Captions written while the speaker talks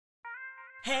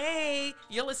Hey,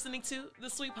 you're listening to the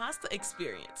Sweet Pasta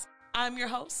Experience. I'm your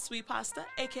host, Sweet Pasta,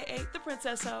 aka the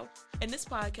Princess Ho, and this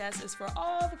podcast is for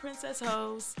all the princess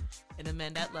hoes and the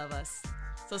men that love us.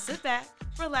 So sit back,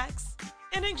 relax,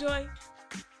 and enjoy.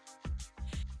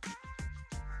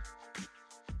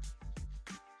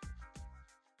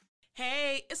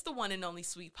 Hey, it's the one and only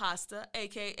Sweet Pasta,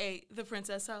 aka the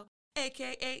Princess Ho,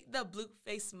 aka the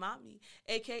blue-faced mommy,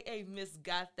 aka Miss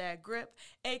Got That Grip,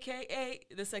 aka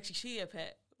the sexy chia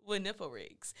pet with nipple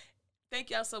rings. Thank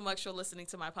y'all so much for listening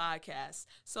to my podcast.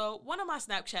 So one of my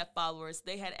Snapchat followers,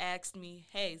 they had asked me,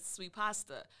 hey, Sweet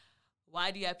Pasta,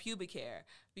 why do you have pubic hair?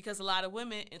 Because a lot of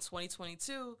women in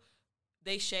 2022,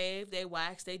 they shave, they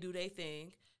wax, they do their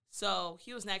thing. So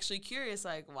he was actually curious,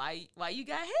 like, why you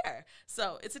got hair?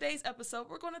 So in today's episode,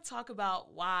 we're going to talk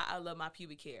about why I love my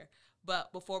pubic hair.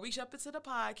 But before we jump into the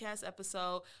podcast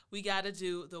episode, we got to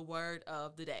do the word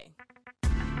of the day.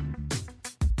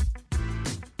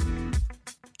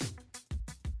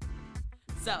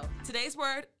 So today's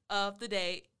word of the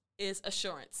day is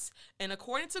assurance. And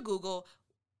according to Google,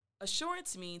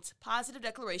 assurance means positive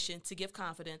declaration to give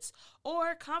confidence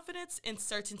or confidence and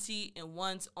certainty in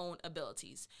one's own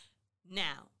abilities.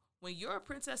 Now, when you're a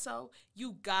princess,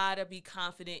 you gotta be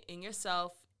confident in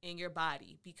yourself, in your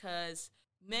body, because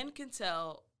men can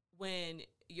tell when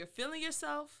you're feeling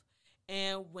yourself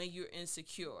and when you're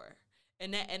insecure,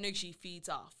 and that energy feeds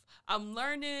off. I'm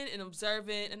learning and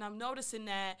observing, and I'm noticing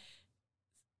that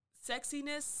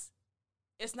sexiness,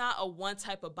 it's not a one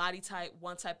type of body type,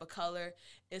 one type of color.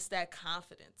 It's that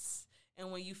confidence.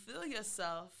 And when you feel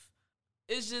yourself,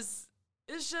 it's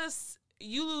just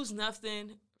you lose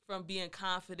nothing from being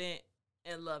confident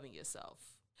and loving yourself.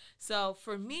 So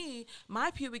for me, my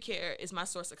pubic hair is my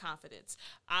source of confidence.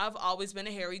 I've always been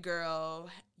a hairy girl,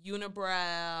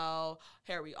 unibrow,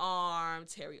 hairy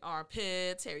arms, hairy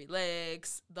armpits, hairy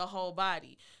legs, the whole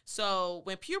body. So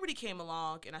when puberty came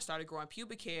along and I started growing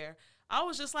pubic hair, I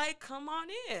was just like, come on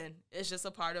in. It's just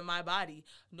a part of my body.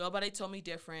 Nobody told me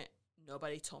different.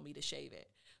 Nobody told me to shave it.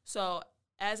 So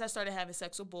as I started having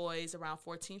sex with boys around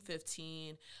 14,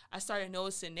 15, I started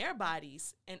noticing their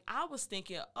bodies. And I was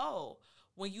thinking, oh,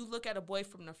 when you look at a boy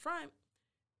from the front,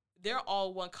 they're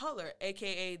all one color,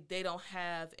 aka they don't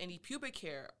have any pubic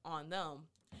hair on them.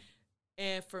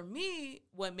 And for me,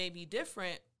 what made me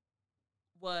different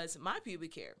was my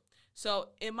pubic hair. So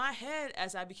in my head,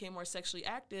 as I became more sexually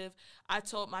active, I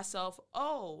told myself,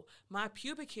 oh, my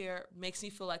pubic hair makes me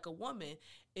feel like a woman.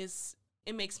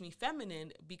 It makes me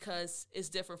feminine because it's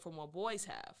different from what boys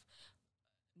have.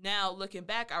 Now, looking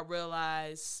back, I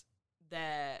realized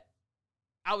that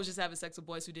I was just having sex with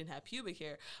boys who didn't have pubic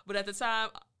hair. But at the time,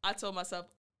 I told myself.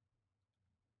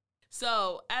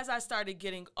 So as I started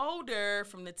getting older,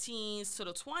 from the teens to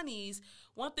the 20s,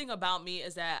 one thing about me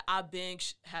is that I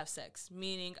binge have sex,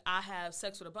 meaning I have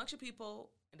sex with a bunch of people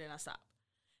and then I stop.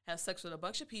 Have sex with a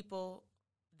bunch of people,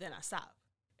 then I stop.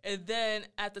 And then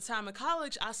at the time in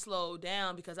college, I slowed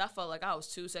down because I felt like I was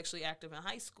too sexually active in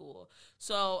high school.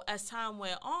 So as time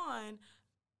went on,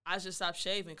 I just stopped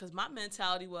shaving because my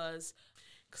mentality was,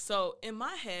 so in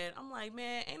my head, I'm like,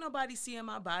 man, ain't nobody seeing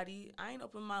my body. I ain't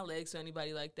opening my legs to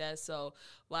anybody like that. So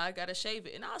why I gotta shave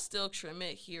it? And I'll still trim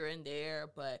it here and there.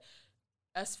 But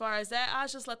as far as that, I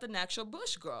just let the natural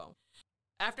bush grow.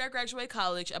 After I graduated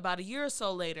college, about a year or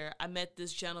so later, I met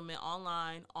this gentleman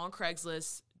online on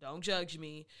Craigslist. Don't judge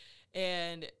me.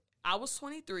 And I was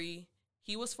 23.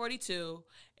 He was 42.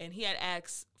 And he had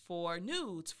asked for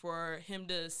nudes for him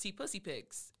to see pussy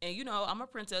pics. And, you know, I'm a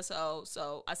princess,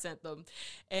 so I sent them.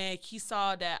 And he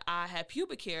saw that I had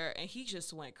pubic hair, and he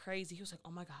just went crazy. He was like,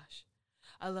 oh, my gosh,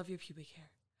 I love your pubic hair.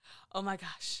 Oh, my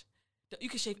gosh. You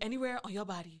can shave anywhere on your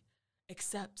body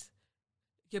except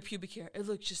your pubic hair. It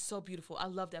looks just so beautiful. I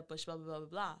love that bush, blah, blah, blah, blah,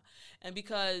 blah. And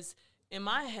because in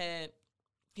my head,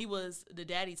 he was the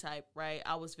daddy type, right?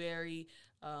 I was very,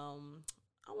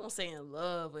 I won't say in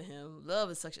love with him. Love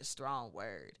is such a strong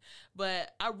word.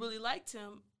 But I really liked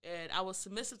him, and I was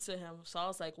submissive to him. So I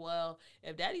was like, well,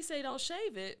 if daddy say don't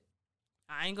shave it,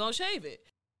 I ain't gonna shave it.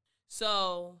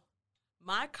 So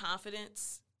my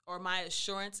confidence or my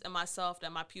assurance in myself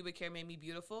that my pubic hair made me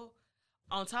beautiful,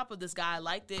 on top of this guy, I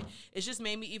liked it, it just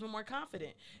made me even more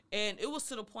confident. And it was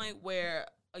to the point where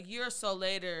a year or so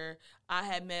later, I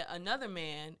had met another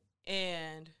man,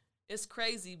 and it's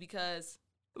crazy because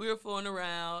we were fooling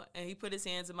around, and he put his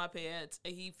hands in my pants,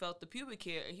 and he felt the pubic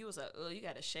hair, and he was like, oh, you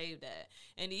got to shave that.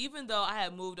 And even though I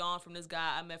had moved on from this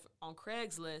guy I met on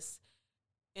Craigslist,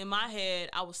 in my head,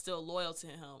 I was still loyal to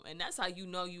him. And that's how you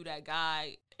know you that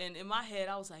guy. And in my head,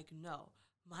 I was like, no,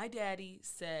 my daddy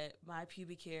said my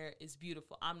pubic hair is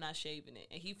beautiful. I'm not shaving it.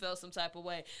 And he felt some type of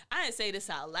way. I didn't say this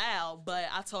out loud, but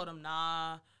I told him,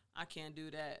 nah, I can't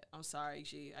do that. I'm sorry,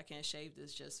 G. I can't shave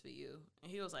this just for you.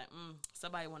 And he was like,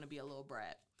 somebody want to be a little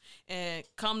brat. And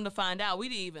come to find out, we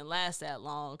didn't even last that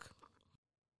long.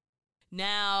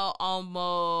 Now,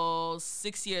 almost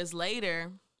 6 years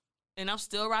later, and I'm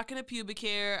still rocking a pubic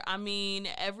hair. I mean,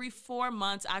 every 4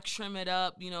 months I trim it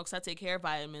up, because I take hair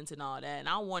vitamins and all that. And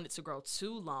I don't want it to grow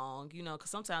too long, because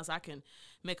sometimes I can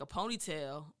make a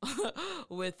ponytail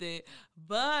with it.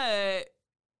 But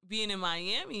being in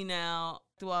Miami now,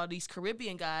 through all these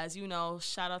Caribbean guys,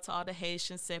 shout out to all the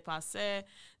Haitians, c'est passé,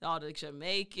 all the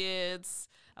Jamaicans.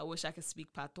 I wish I could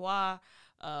speak patois.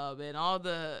 And all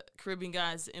the Caribbean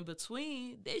guys in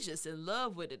between, they just in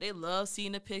love with it. They love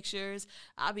seeing the pictures.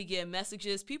 I be getting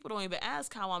messages. People don't even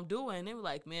ask how I'm doing. They were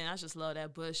like, man, I just love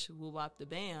that bush, woo-wop the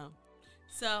bam.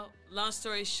 So, long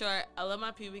story short, I love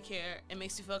my pubic hair. It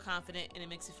makes me feel confident, and it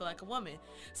makes me feel like a woman.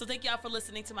 So thank y'all for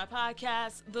listening to my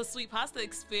podcast, The Sweet Pasta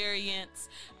Experience.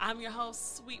 I'm your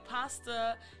host, Sweet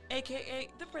Pasta, a.k.a.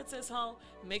 The Princess Home.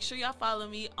 Make sure y'all follow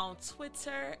me on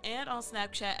Twitter and on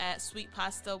Snapchat at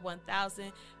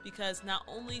SweetPasta1000, because not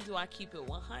only do I keep it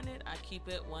 100, I keep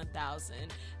it 1000.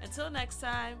 Until next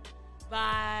time,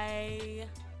 bye.